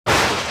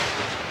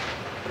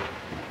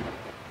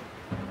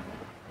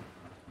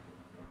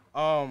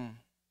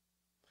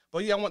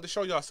But yeah, I want to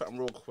show y'all something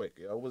real quick.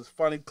 It was a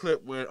funny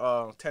clip where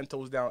 10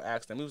 Toes Down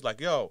asked him. He was like,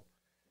 "Yo,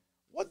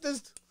 what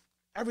does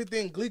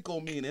Everything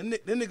Gleeko mean?" And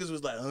them niggas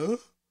was like, "Huh?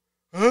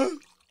 Huh?"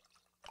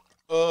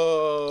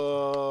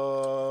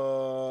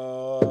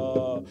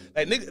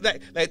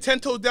 Like 10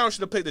 Toes Down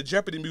should have played the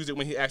Jeopardy music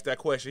when he asked that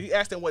question. He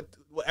asked them what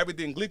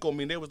Everything Gleeko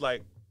mean. They was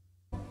like,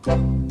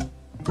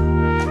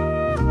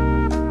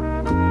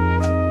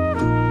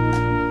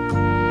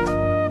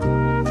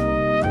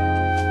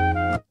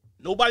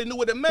 nobody knew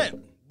what it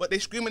meant, but they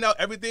screaming out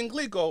Everything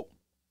Gleeko.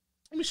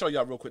 Let me show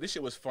y'all real quick. This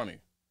shit was funny.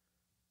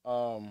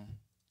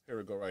 Here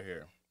we go right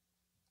here.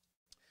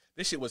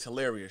 This shit was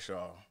hilarious,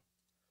 y'all.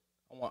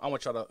 I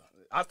want y'all to.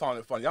 I found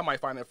it funny. Y'all might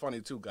find it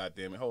funny too.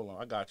 Goddamn it! Hold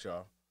on, I got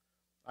y'all.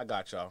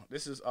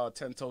 This is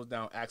 10 Toes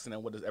Down asking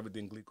them what does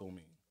Everything Gleeko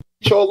mean.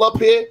 Y'all up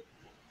here,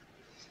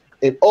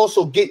 and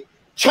also get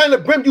China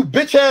Brim, you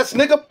bitch ass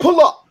nigga.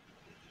 Pull up.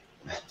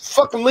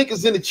 Fucking link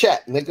is in the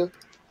chat, nigga.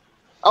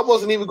 I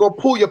wasn't even gonna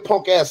pull your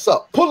punk ass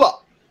up. Pull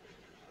up,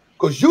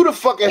 cause you the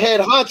fucking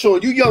head honcho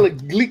and you yelling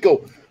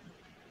Gleeko.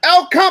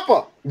 El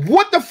Compa,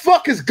 what the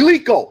fuck is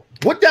Gleeko?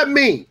 What that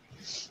mean?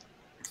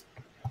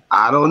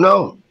 I don't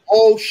know.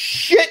 Oh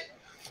shit,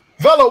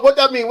 Velo, what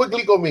that mean? What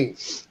Gleeko mean?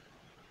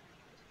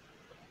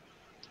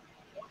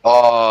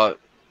 I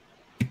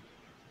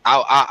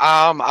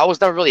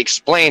was never really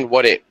explained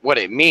what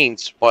it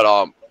means, but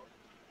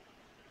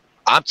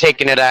I'm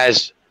taking it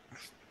as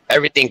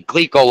Everything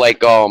Gleeko,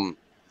 like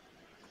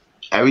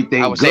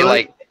everything. I would say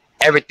like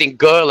everything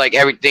good, like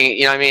everything,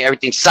 you know what I mean?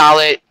 Everything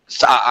solid.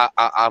 So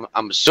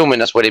I'm assuming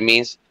that's what it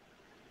means.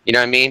 You know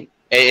what I mean?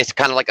 It's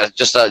kind of like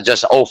just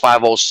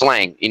 050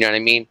 slang. You know what I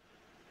mean?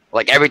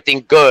 Like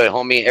everything good,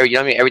 homie. You know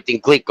what I mean? Everything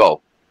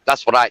Gleeko.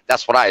 That's what I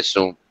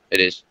assume it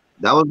is.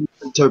 That was the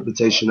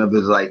interpretation of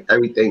it, like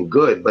everything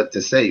good. But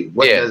to say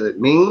what does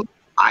it mean,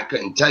 I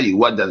couldn't tell you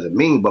what does it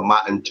mean. But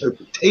my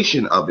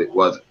interpretation of it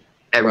was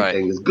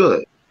everything is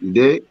good. You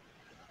dig?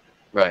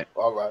 Right.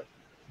 All right.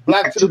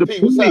 Black to the P.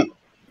 What's up?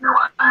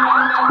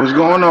 What's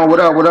going on? What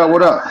up? What up?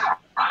 What up?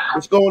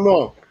 What's going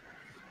on?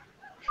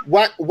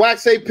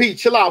 Wax AP,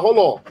 chill out. Hold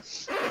on.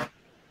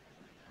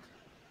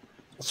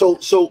 So,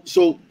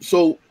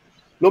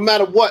 no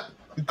matter what,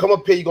 you come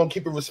up here, you're gonna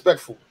keep it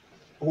respectful.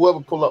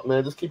 Whoever pull up,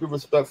 man, just keep it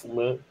respectful,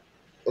 man.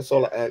 That's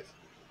all I ask.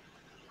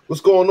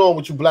 What's going on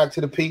with you, Black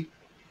to the P?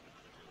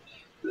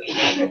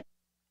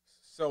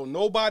 So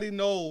nobody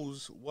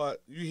knows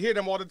what you hear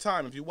them all the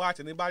time. If you watch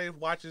anybody who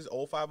watches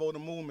 050 The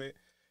Movement,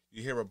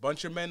 you hear a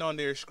bunch of men on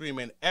there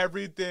screaming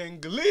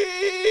Everything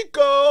Gleeko.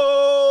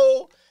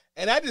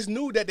 And I just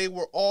knew that they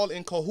were all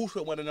in cahoots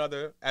with one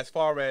another as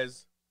far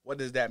as what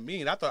does that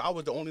mean. I thought I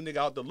was the only nigga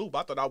out the loop.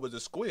 I thought I was a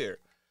square.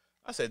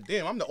 I said,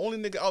 damn, I'm the only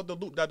nigga out the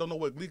loop that don't know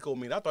what Gleeko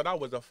mean. I thought I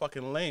was a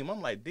fucking lame.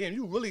 I'm like, damn,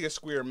 you really a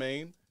square,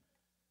 Maine.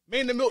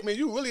 Maine the Milkman,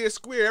 you really a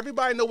square.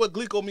 Everybody know what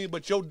Gleeko mean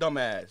but your dumb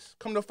ass.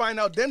 Come to find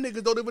out, them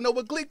niggas don't even know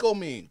what Gleeko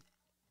mean.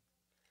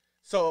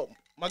 So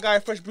my guy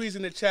Fresh Breeze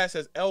in the chat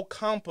says El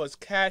Compa's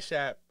Cash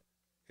App,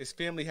 his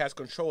family has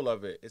control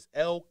of it. It's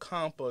El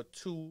Compa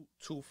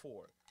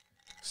 224.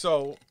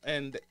 So,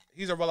 and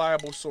he's a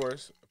reliable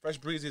source. Fresh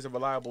Breezy is a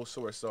reliable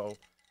source. So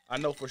I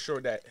know for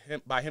sure that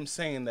by him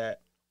saying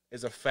that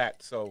is a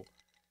fact. So,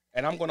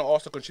 and I'm going to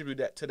also contribute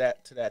that to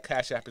that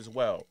Cash App as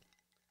well.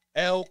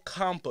 El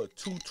Compa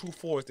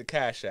 224 is the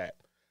Cash App.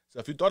 So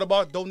if you thought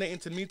about donating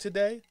to me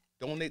today,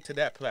 donate to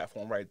that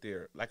platform right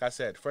there. Like I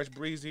said, Fresh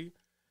Breezy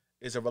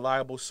is a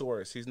reliable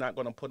source. He's not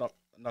going to put up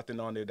nothing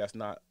on there that's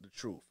not the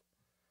truth.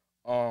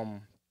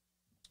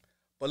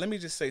 But let me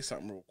just say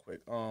something real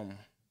quick.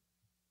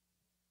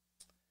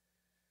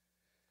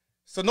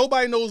 So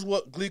nobody knows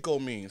what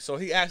Gleeko means. So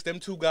he asked them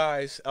two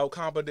guys. El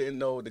Compa didn't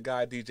know. The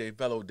guy DJ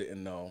Velo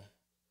didn't know.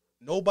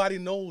 Nobody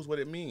knows what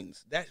it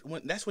means. That's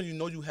when you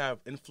know you have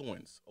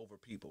influence over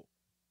people.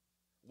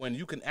 When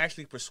you can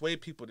actually persuade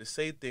people to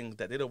say things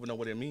that they don't even know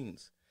what it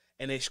means.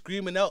 And they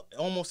screaming out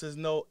almost as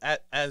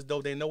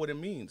though they know what it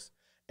means.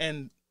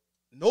 And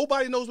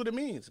nobody knows what it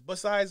means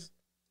besides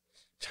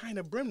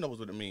China Brim knows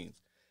what it means.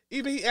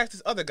 Even he asked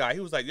this other guy. He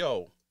was like,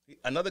 yo,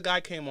 another guy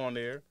came on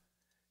there.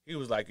 He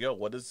was like, yo,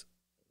 what does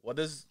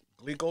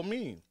Gleeko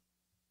mean?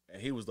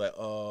 And he was like,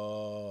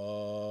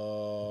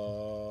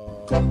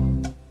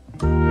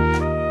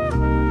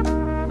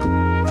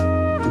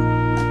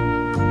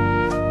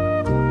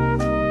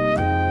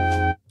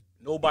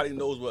 Nobody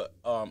knows what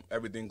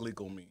Everything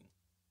Gleeko mean.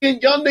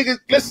 And y'all niggas,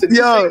 listen,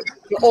 yo,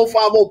 the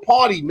 050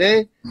 party,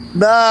 man.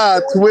 Nah,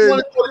 twin.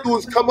 What you want to do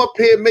is come up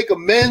here and make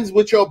amends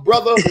with your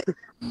brother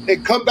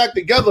and come back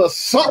together or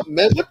something,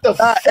 man. What the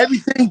fuck?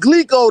 Everything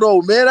Gleeko,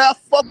 though, man. I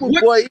fuck with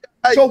boy.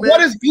 Right, so man.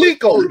 What is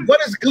Gleeko?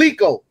 What is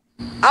Gleeko?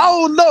 I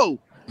don't know.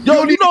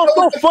 Yo, you know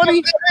what's so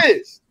funny?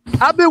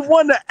 I've been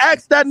wanting to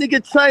ask that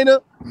nigga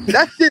China.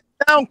 That shit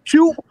sound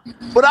cute,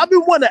 but I've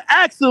been wanting to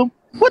ask him,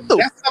 what the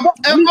fuck?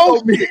 MO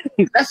shit.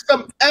 That's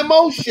some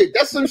MO shit.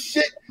 That's some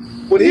shit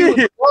when he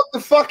was walk the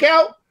fuck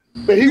out,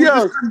 but he was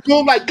just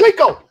doing like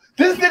Gleeko.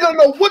 This nigga don't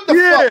know what the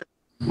fuck.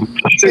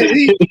 And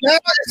he's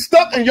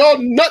stuck and y'all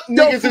nut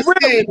niggas is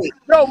saying it.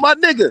 Yo, my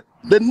nigga,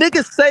 the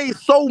niggas say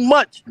so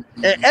much,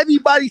 and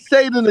everybody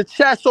say it in the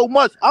chat so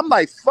much. I'm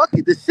like, fuck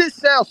it. The shit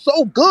sounds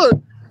so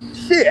good.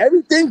 Shit,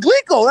 everything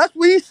Gleeko. That's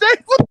what he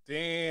said.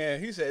 Damn,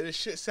 he said this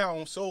shit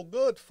sounds so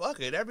good. Fuck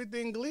it,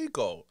 everything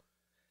Gleeko.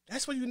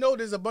 That's when you know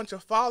there's a bunch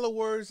of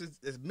followers.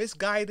 It's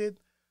misguided,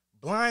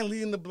 blind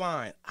leading the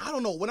blind. I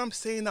don't know what I'm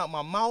saying out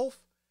my mouth.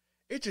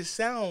 It just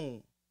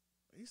sound.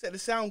 He said it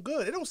sound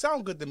good. It don't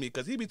sound good to me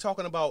because he be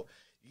talking about,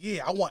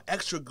 yeah, I want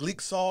extra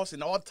Gleek sauce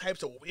and all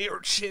types of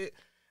weird shit.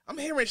 I'm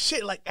hearing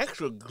shit like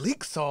extra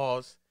Gleek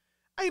sauce.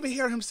 I even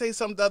heard him say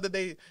something the other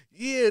day.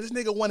 Yeah, this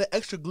nigga wanted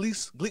extra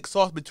Gleek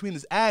sauce between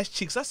his ass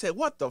cheeks. I said,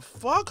 what the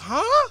fuck,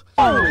 huh?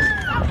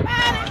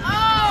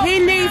 He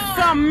needs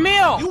some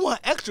milk. You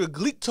want extra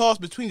Gleek sauce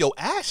between your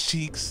ass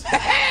cheeks?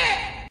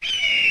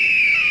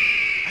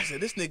 I said,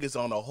 this nigga's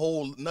on a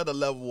whole another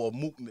level of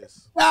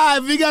mookness. Ah,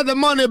 if he got the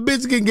money, a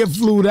bitch can get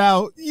flued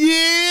out.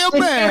 Yeah,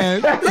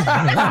 man.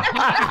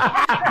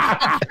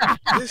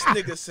 This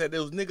nigga said there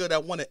was nigga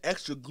that wanted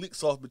extra Gleek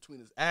sauce between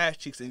his ass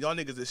cheeks, and y'all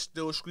niggas is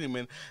still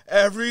screaming,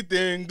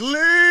 everything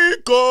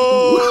Gleeko.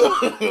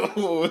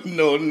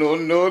 No, no,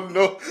 no,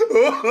 no.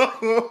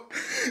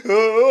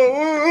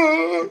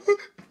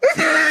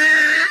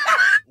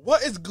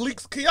 What is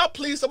Gleeks? Can y'all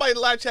please, somebody in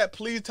the live chat,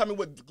 please tell me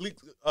what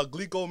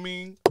Gleeko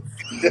mean?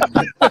 Yo,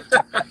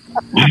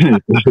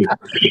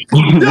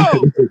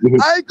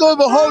 I ain't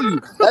gonna hold you.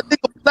 That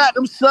nigga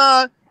Platinum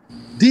Shine,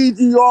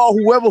 DGR,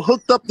 whoever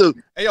hooked up the.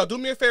 Hey, yo, do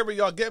me a favor,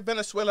 y'all. Get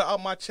Venezuela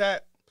out my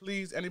chat,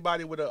 please.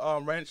 Anybody with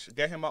a wrench,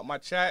 get him out my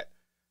chat.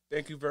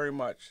 Thank you very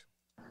much.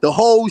 The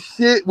whole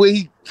shit where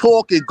he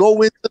talk and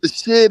go into the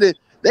shit, and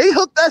they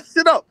hooked that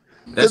shit up.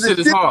 That shit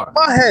is hard. In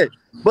my head,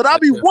 but I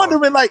be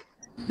wondering, like,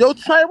 yo,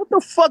 China, what the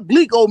fuck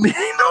Gleeko mean?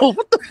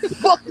 What the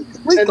fuck is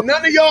Gleeko? And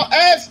none of y'all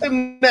asked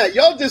him that.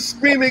 Y'all just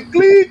screaming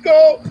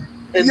Gleeko.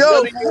 And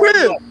yo,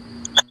 real.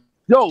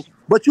 Yo,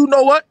 but you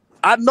know what?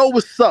 I know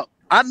what's up.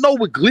 I know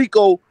what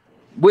Gleeko,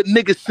 what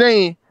niggas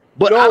saying,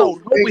 but I don't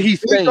know what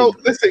he's saying.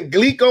 Listen,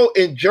 Gleeko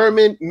in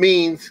German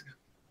means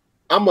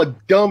I'm a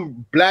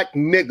dumb black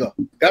nigga.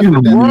 That's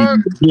what that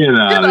means. Get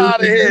out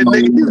of here,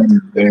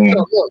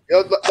 nigga.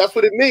 Look, that's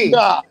what it means.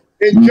 Nah.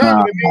 In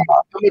German,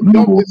 it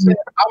means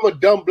I'm a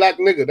dumb black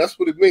nigga. That's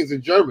what it means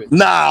in German.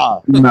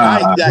 Nah.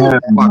 Now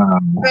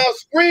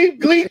scream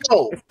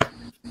Gleeko.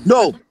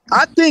 No,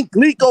 I think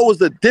Gleeko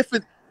is a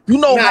different. You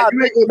know how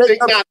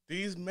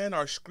these men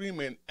are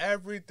screaming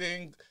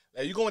everything.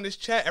 Like, you go in this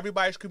chat,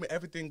 everybody's screaming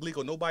everything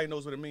Gleeko. Nobody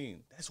knows what it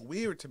means. That's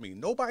weird to me.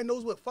 Nobody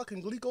knows what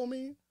fucking Gleeko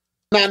means.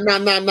 Nah.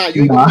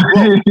 You ain't gonna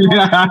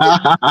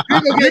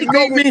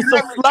Gleeko means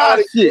some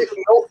fly shit.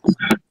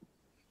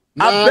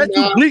 I bet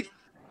you Gleeko.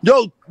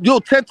 Yo,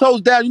 10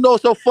 toes down. You know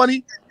what's so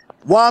funny?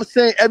 While I'm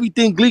saying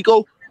everything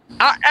Gleeko,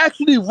 I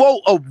actually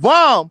wrote a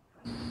rhyme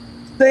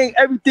saying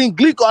everything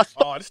Gleeko.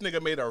 Oh, this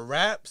nigga made a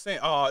rap saying,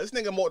 this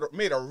nigga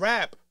made a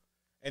rap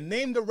and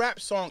named the rap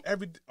song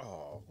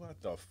oh,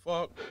 what the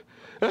fuck?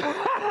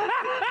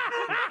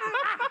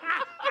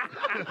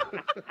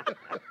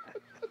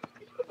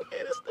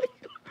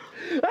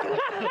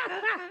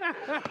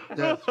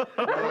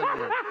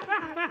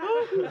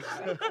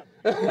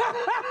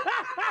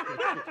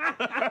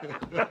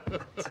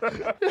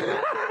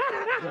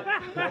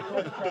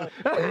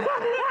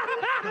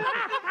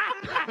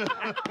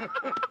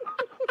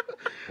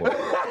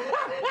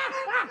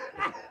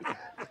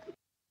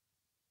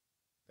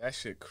 That's that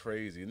shit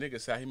crazy.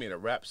 Nigga said he made a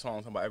rap song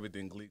talking about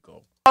everything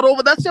Gleeko.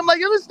 Over that shit, I'm like,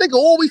 yo, this nigga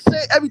always say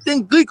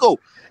everything Gleeko,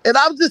 and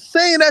I was just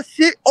saying that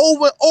shit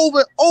over,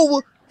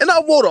 and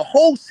I wrote a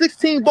whole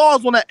 16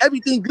 bars on that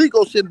everything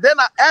Gleeko shit. Then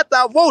after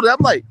I wrote it,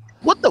 I'm like,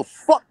 what the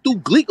fuck do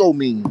Gleeko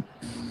mean?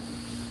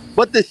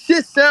 But the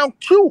shit sound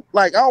cute.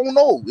 Like, I don't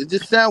know. It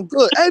just sound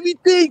good.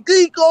 Everything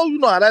Gleeko. You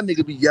know how that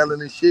nigga be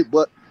yelling and shit,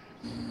 but,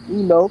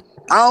 you know,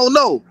 I don't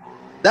know.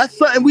 That's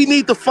something we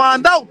need to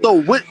find out,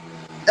 though, with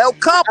El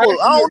Capo.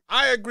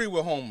 I agree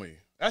with homie.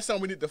 That's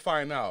something we need to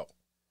find out.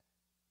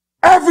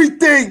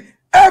 Everything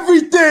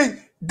Gleeko!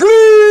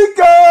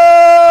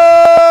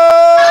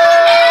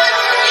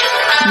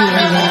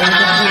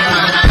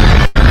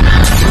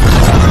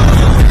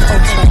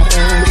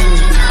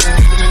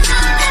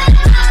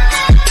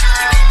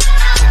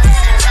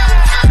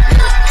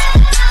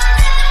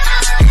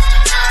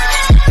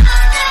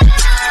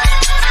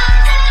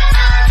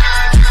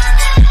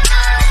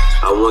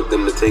 I want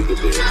them to take it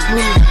there.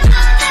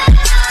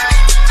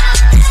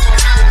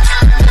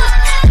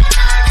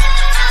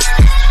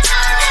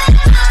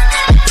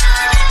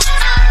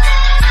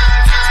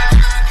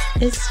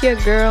 It's your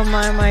girl,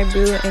 my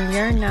boo, and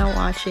you're now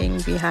watching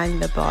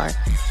Behind the Bar.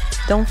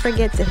 Don't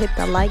forget to hit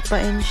the like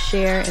button,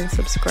 share, and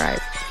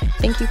subscribe.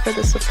 Thank you for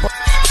the support.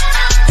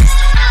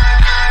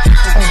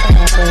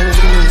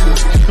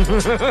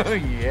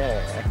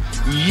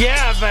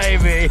 Yeah,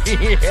 baby.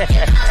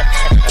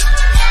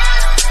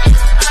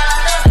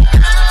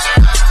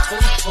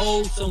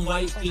 Some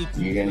white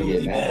people. You're gonna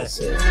get mad.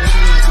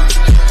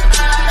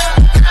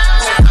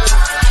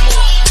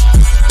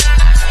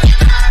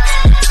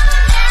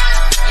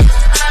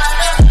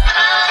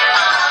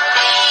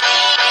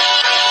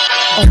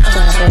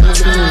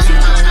 Oh,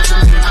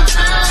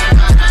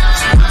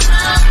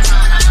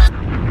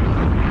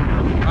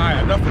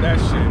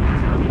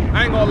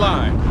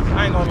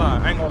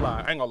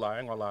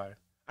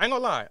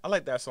 gonna lie. I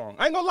like that song.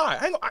 I ain't gonna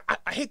lie.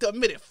 I hate to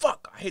admit it.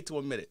 Fuck. I hate to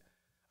admit it.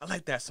 I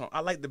like that song.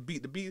 I like the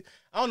beat. The beat.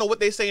 I don't know what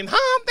they saying.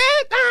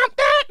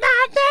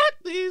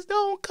 Please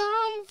don't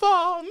come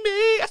for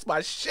me. That's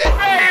my shit.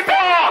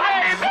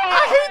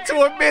 I hate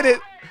to admit it,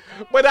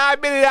 but I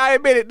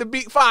admit it. The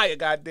beat fire.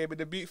 God damn it,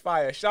 the beat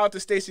fire. Shout out to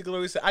Stacy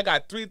Glory. Said I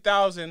got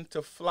 3,000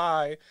 to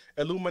fly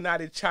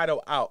Illuminati China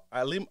out.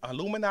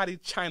 Illuminati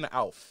China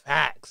out.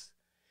 Facts.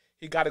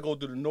 He got to go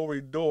through the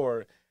Nori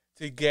door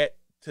to get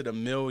to the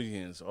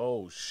millions.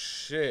 Oh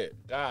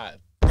shit. God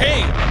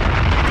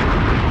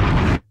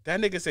damn. That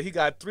nigga said he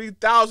got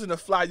 3,000 to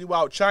fly you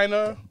out,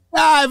 China.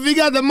 Ah, if he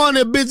got the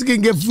money, bitch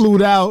can get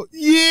flued out.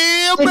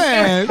 Yeah,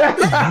 man.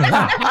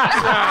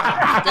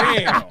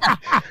 Damn.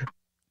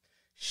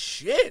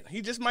 Shit, he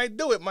just might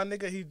do it, my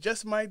nigga. He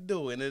just might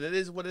do it, and it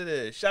is what it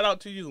is. Shout out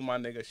to you, my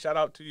nigga. Shout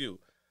out to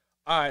you.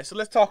 All right, so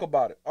let's talk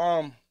about it.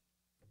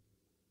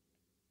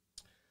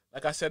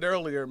 Like I said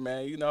earlier,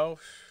 man, you know,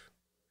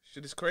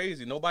 shit is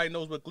crazy. Nobody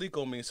knows what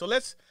Gleeko means. So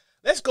let's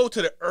go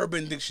to the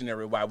Urban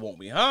Dictionary. Why won't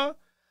we, huh?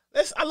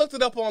 I looked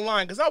it up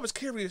online because I was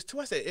curious too.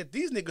 I said, if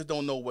these niggas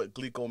don't know what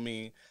Gleeko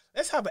mean,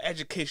 let's have an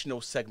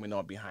educational segment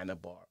on Behind the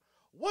Bar.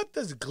 What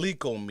does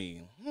Gleeko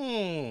mean?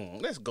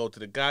 Let's go to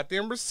the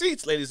goddamn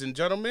receipts, ladies and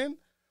gentlemen.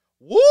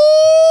 Woo,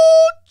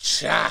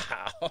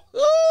 child.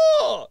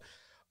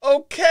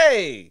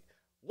 Okay,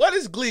 what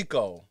is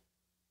Gleeko?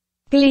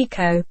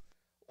 Gleeko.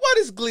 What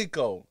is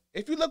Gleeko?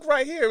 If you look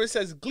right here, it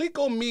says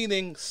Gleeko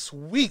meaning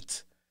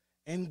sweet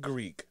in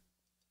Greek.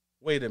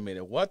 Wait a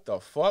minute. What the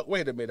fuck?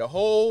 Wait a minute.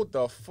 Hold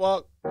the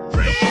fuck. Hold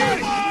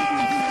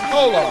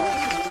on.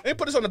 Let me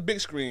put this on the big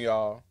screen,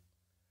 y'all.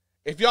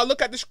 If y'all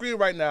look at the screen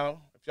right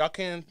now, if y'all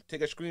can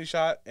take a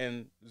screenshot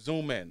and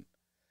zoom in.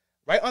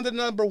 Right under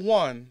number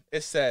 1,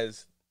 it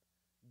says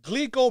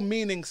Gleeko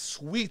meaning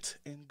sweet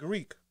in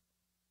Greek.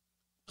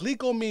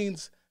 Gleeko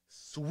means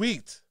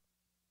sweet.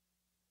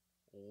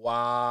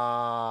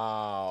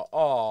 Wow.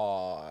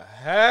 Oh,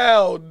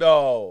 hell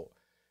no.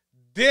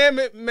 Damn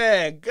it,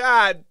 man.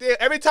 God damn.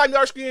 Every time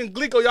y'all screaming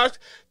Gleeko, y'all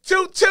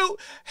toot toot,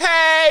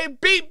 hey,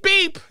 beep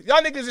beep.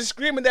 Y'all niggas is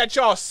screaming that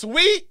y'all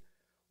sweet.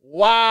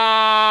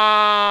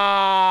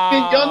 Wow.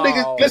 Y'all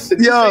niggas,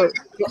 listen, yo,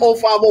 the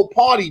 050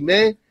 party,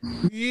 man.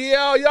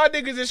 Yo, y'all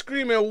niggas is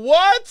screaming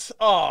what?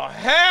 Oh,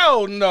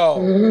 hell no.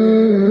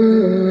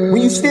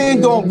 When you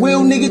stand on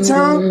real nigga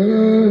time,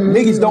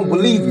 niggas don't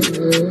believe you.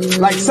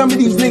 Like some of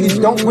these niggas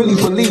don't really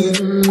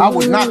believe I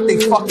would knock they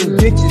fucking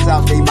bitches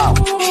out they mouth.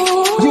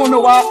 You don't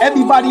know why?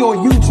 Everybody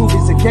on YouTube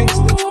is a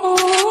gangster.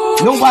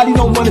 Nobody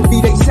don't want to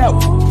be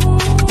themselves.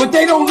 But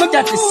they don't look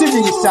at the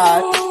serious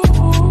side.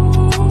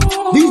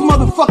 These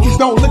motherfuckers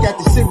don't look at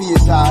the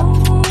serious side.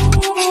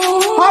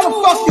 How the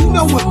fuck you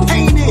know what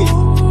pain is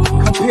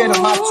compared to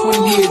my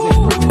 20 years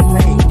in prison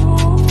pain?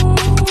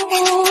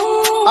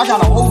 I got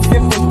a whole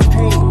different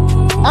pain.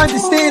 I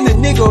understand a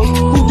nigga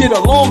who did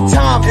a long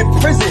time in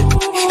prison.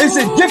 It's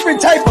a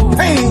different type of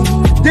pain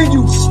than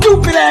you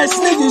stupid ass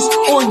niggas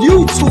on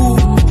YouTube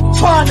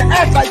trying to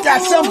act like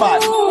that's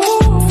somebody.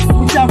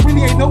 Which I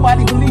really ain't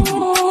nobody believe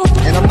you.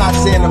 And I'm not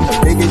saying I'm the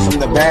biggest, I'm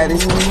the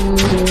baddest,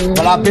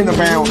 but I've been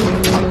around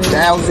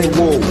 1,000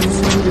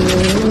 wolves.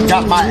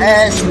 Got my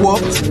ass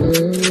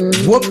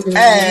whooped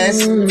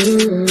ass,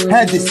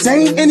 had the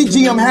same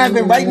energy I'm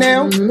having right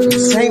now, the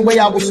same way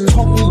I was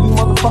talking to you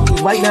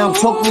motherfuckers right now I'm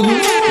talking to you,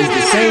 is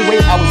the same way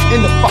I was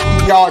in the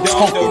fucking yard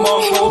talking.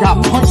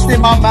 Got punched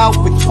in my mouth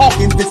for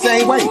talking the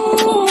same way.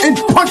 And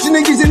punching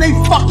niggas in they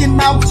fucking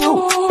mouth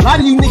too. A lot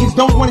of you niggas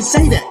don't want to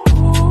say that.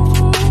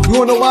 You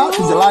wanna know why?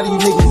 Because a lot of you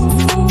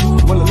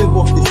niggas want to live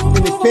off this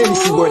in this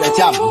fantasy world that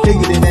y'all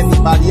bigger than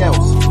anybody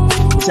else.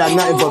 Which y'all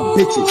nothing but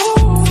bitches.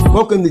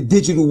 Welcome to the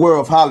digital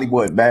world of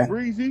Hollywood, man.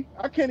 Breezy,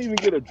 I can't even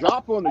get a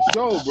drop on the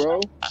show, bro.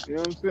 You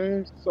know what I'm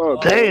saying? So,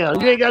 damn,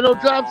 you ain't got no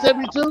drops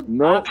every two?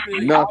 No,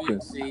 nothing.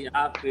 Nothing.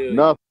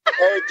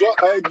 Hey,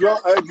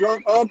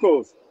 drunk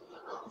uncles.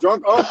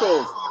 Drunk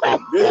uncles.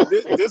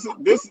 This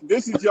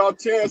is y'all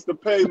chance to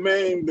pay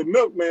Maine the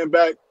Milkman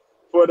back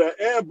for the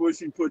ambush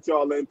he put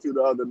y'all into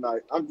the other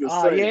night. I'm just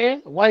saying. Yeah?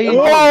 Why he?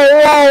 Whoa.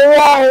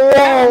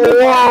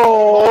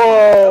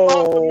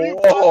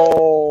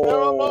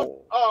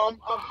 I'm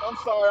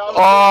sorry.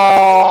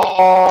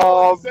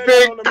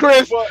 Big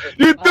Chris,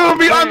 you threw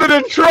me under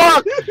the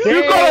truck.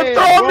 You gonna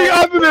throw me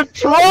under the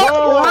truck?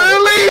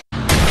 Really?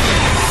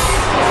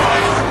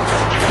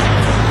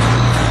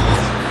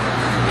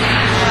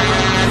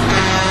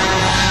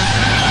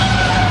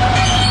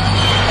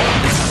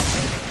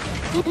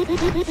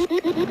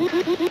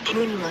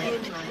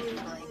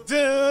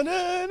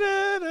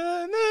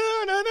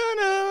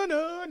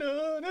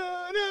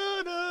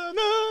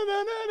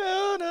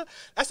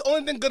 That's the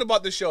only thing good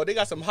about this show. They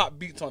got some hot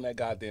beats on that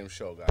goddamn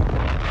show, guys.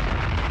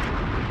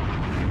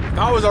 If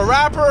I was a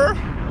rapper,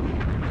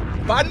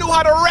 if I knew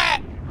how to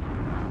rap,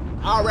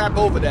 I'll rap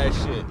over that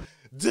shit.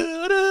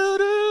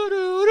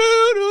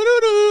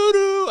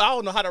 I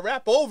don't know how to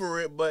rap over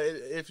it, but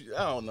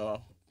I don't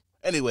know.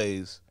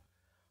 Anyways,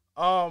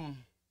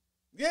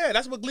 Yeah,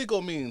 that's what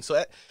Gleeko means.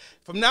 So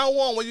from now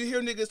on, when you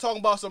hear niggas talking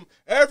about some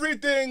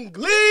everything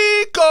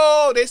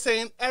Gleeko, they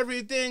saying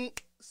everything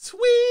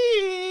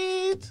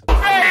sweet.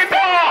 Hey,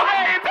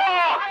 boy!